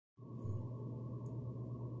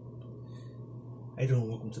How you doing?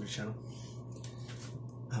 Welcome to the channel.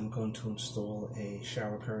 I'm going to install a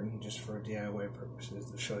shower curtain just for DIY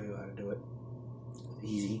purposes to show you how to do it.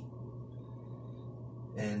 Easy.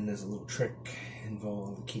 And there's a little trick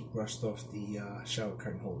involved to keep rust off the shower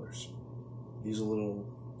curtain holders. Use a little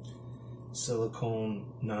silicone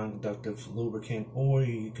non-conductive lubricant, or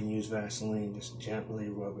you can use Vaseline. Just gently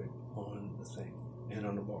rub it on the thing and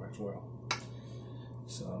on the bar as well.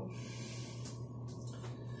 So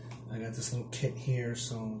I got this little kit here,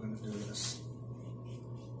 so I'm going to do this.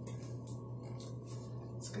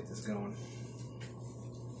 Let's get this going.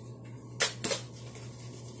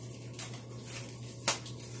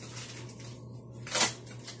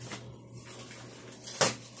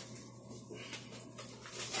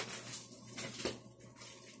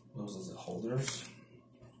 Those are the holders.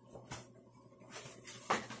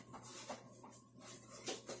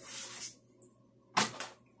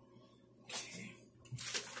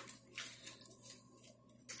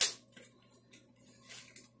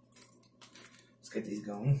 Get these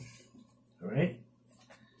going. Alright.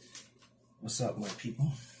 What's up, my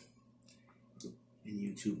people in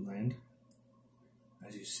YouTube land?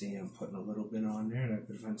 As you see, I'm putting a little bit on there that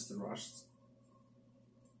prevents the rust.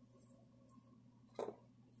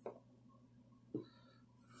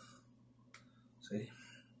 See?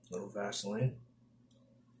 A little Vaseline.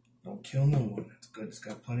 Don't kill no one. It's good. It's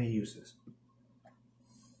got plenty of uses.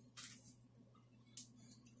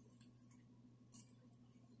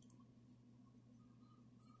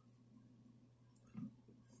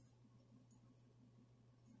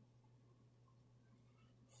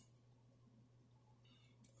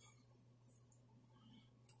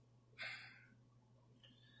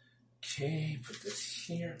 Okay, put this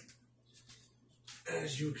here.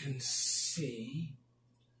 As you can see,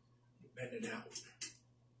 bend it out.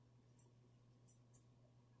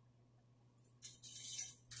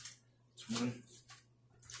 That's one.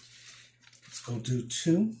 Let's go do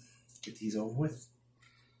two. Get these over with.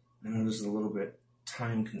 I know this is a little bit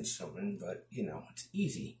time consuming, but you know, it's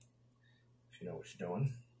easy if you know what you're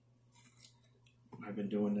doing. I've been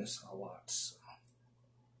doing this a lot, so.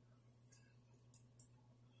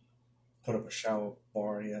 Put up a shower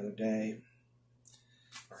bar the other day,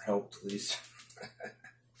 or helped at least.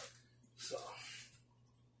 So,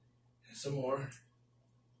 here's some more.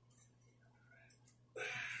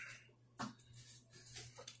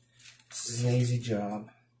 This is an easy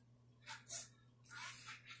job.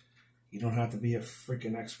 You don't have to be a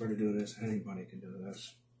freaking expert to do this. Anybody can do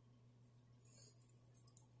this.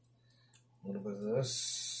 A little bit of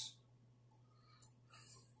this.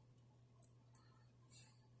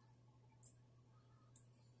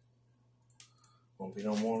 Won't be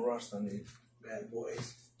no more rust on these bad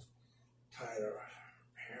boys. Tired of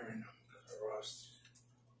repairing them because of rust.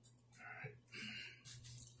 Alright.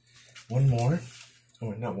 One more.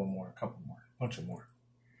 Oh, not one more, a couple more. A bunch of more.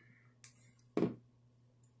 You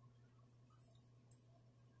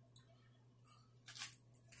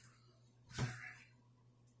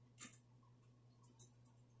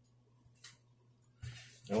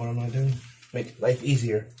know what I'm going to do? Make life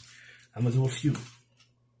easier. I'm going to do a few.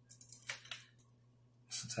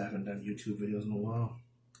 Since I haven't done YouTube videos in a while.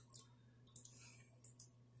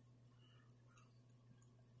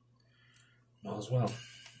 Might as well.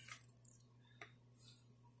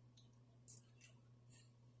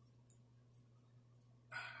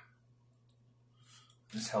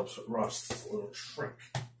 This helps with rust. It's a little trick.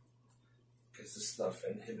 Because this stuff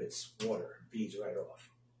inhibits water. It beads right off.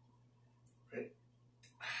 Right?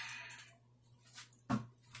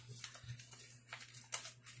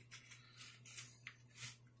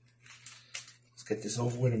 Get this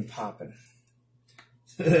over with and popping.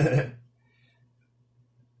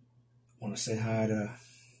 Want to say hi to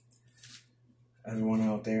everyone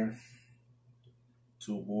out there.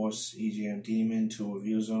 To a Boss, EGM Demon, to a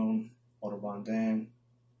View Zone, Autobahn Dan,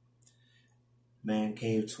 Man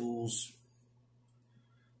Cave Tools,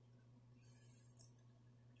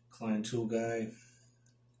 Client Tool Guy,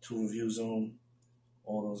 to a View Zone,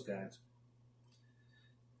 all those guys.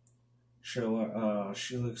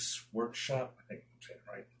 Shelik's Workshop, I think I'm saying it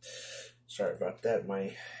right. Sorry about that.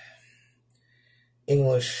 My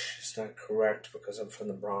English is not correct because I'm from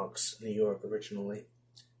the Bronx, New York originally.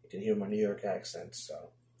 You can hear my New York accent,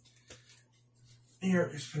 so. New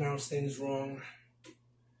Yorkers pronounce things wrong.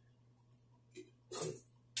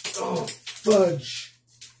 Oh, fudge.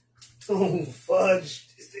 Oh,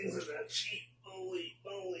 fudge. These things are that cheap. Holy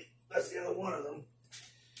moly. That's the other one of them.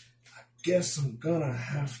 I guess I'm gonna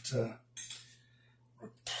have to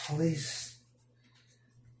replace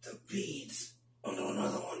the beads. Oh no,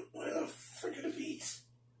 another one. Where the frick are the beads?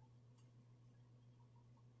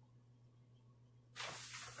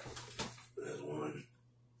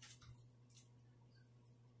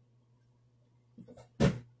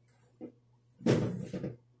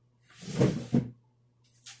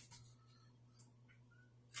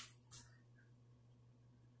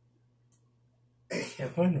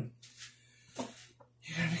 Can't find them.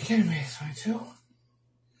 You gotta be kidding me, 22?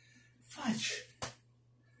 Fudge.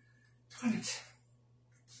 Darn it.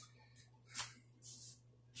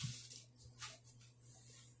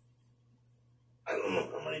 I don't know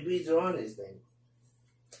how many beads are on these things.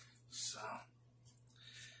 So,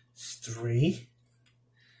 it's 3.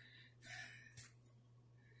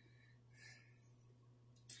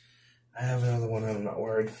 I have another one, I'm not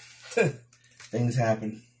worried. Things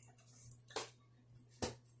happen.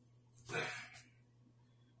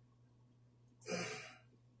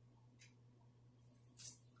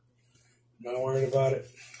 Not worried about it.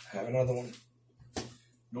 I have another one.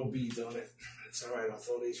 No beads on it. It's alright, I'll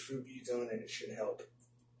throw these fruit beads on it. It should help.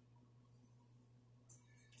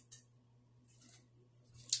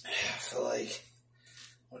 I feel like,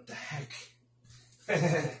 what the heck?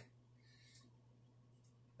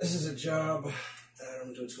 This is a job that I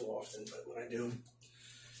don't do too often, but when I do,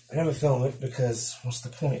 I never film it because what's the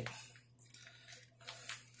point?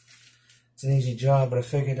 It's an easy job, but I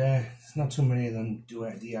figured there's not too many of them do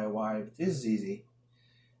it DIY, but this is easy.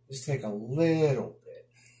 Just take a little bit.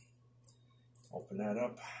 Open that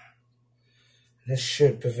up. This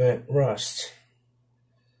should prevent rust.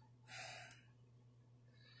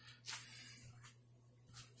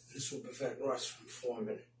 This will prevent rust from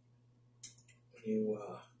forming when you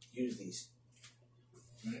use these.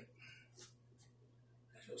 Right?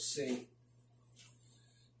 As you'll see,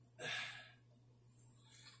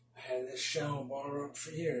 I had this shower bar up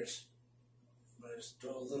for years. I just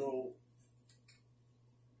throw a little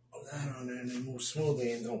of that on there and they move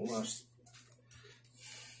smoothly and don't rust.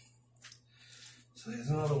 So there's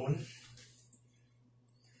another one.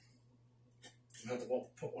 I have to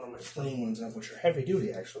put one of my plain ones up, which are heavy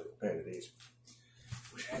duty actually compared to these.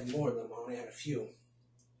 Wish I had more of them. I only had a few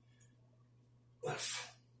left.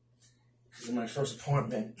 Because in my first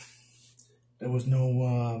apartment, there was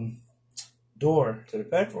no door to the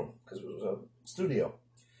bedroom because it was a studio.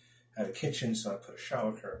 I had a kitchen, so I put a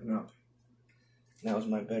shower curtain up. And that was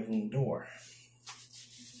my bedroom door.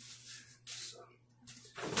 So,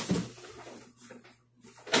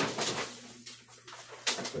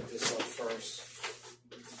 I put this up first.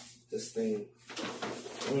 This thing,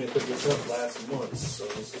 I only put this up last month, so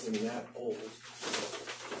this isn't that old.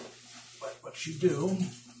 But what you do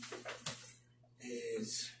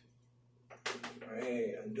is,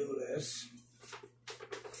 undo this,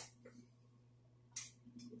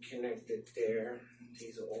 connect it there.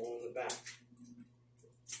 These are all in the back.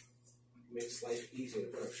 Makes life easier to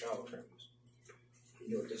put up shower curtains. You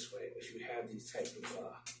do it this way. If you have these type of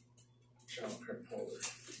shower curtain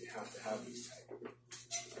holders, you have to have these type.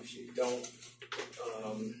 If you don't,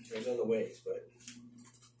 there's other ways, but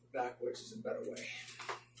backwards is a better way.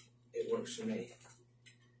 It works for me.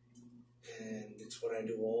 And it's what I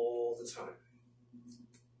do all the time.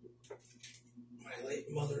 My late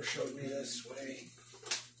mother showed me this way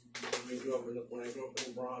when I grew up in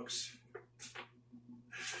the Bronx.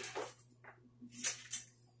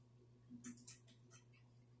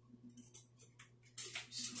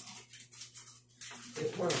 So,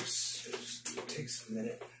 it works. It takes a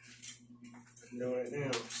minute. I'm doing it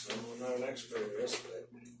now, so I'm not an expert at this, but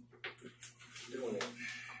I'm doing it.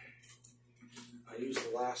 I used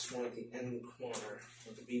the last one at the end corner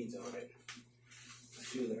with the beads on it. A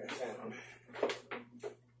few that I found.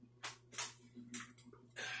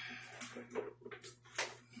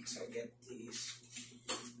 Once I get these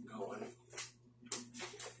going,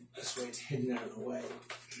 this way it's hidden out of the way.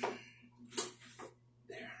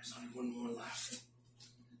 There's only one more left.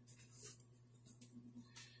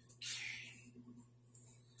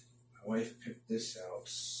 My wife picked this out,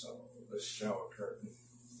 so this shower curtain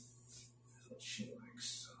is what she likes.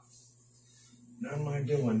 So, none of my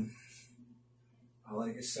doing. I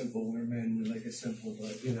like it simple. We're men, we like it simple,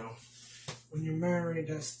 but you know, when you're married,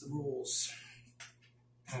 that's the rules.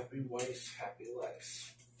 Happy wife, happy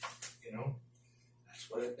life. You know, that's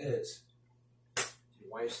what it is. If your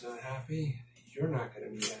wife's not happy, you're not going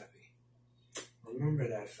to be happy. Remember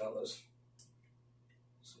that, fellas.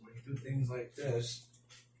 So when you do things like this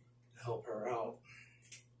to help her out,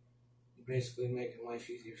 you're basically making life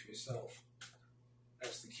easier for yourself.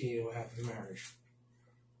 That's the key to a happy marriage.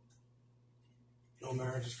 No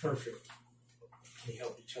marriage is perfect. You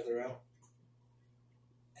help each other out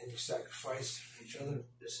and you sacrifice each other.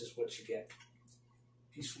 This is what you get.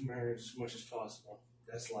 Peaceful marriage as much as possible.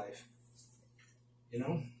 That's life. You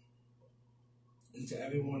know? And to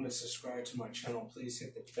everyone that subscribed to my channel, please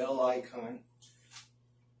hit the bell icon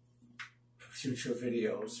for future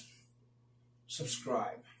videos.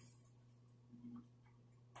 Subscribe.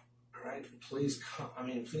 Alright? Please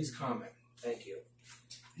comment. Thank you.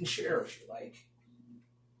 And share if you like.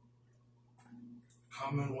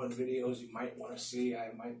 comment what videos you might want to see.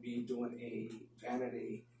 I might be doing a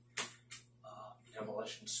vanity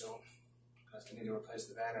demolition soon because I need to replace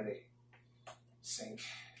the vanity sink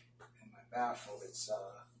in my bathroom. It's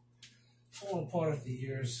fallen apart after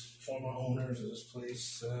years. Former owners of this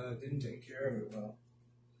place didn't take care of it well.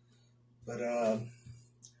 But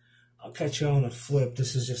I'll catch you on the flip.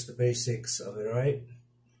 This is just the basics of it, all right?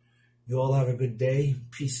 You all have a good day.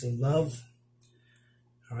 Peace and love.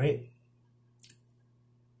 All right?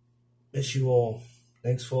 Miss you all.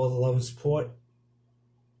 Thanks for all the love and support.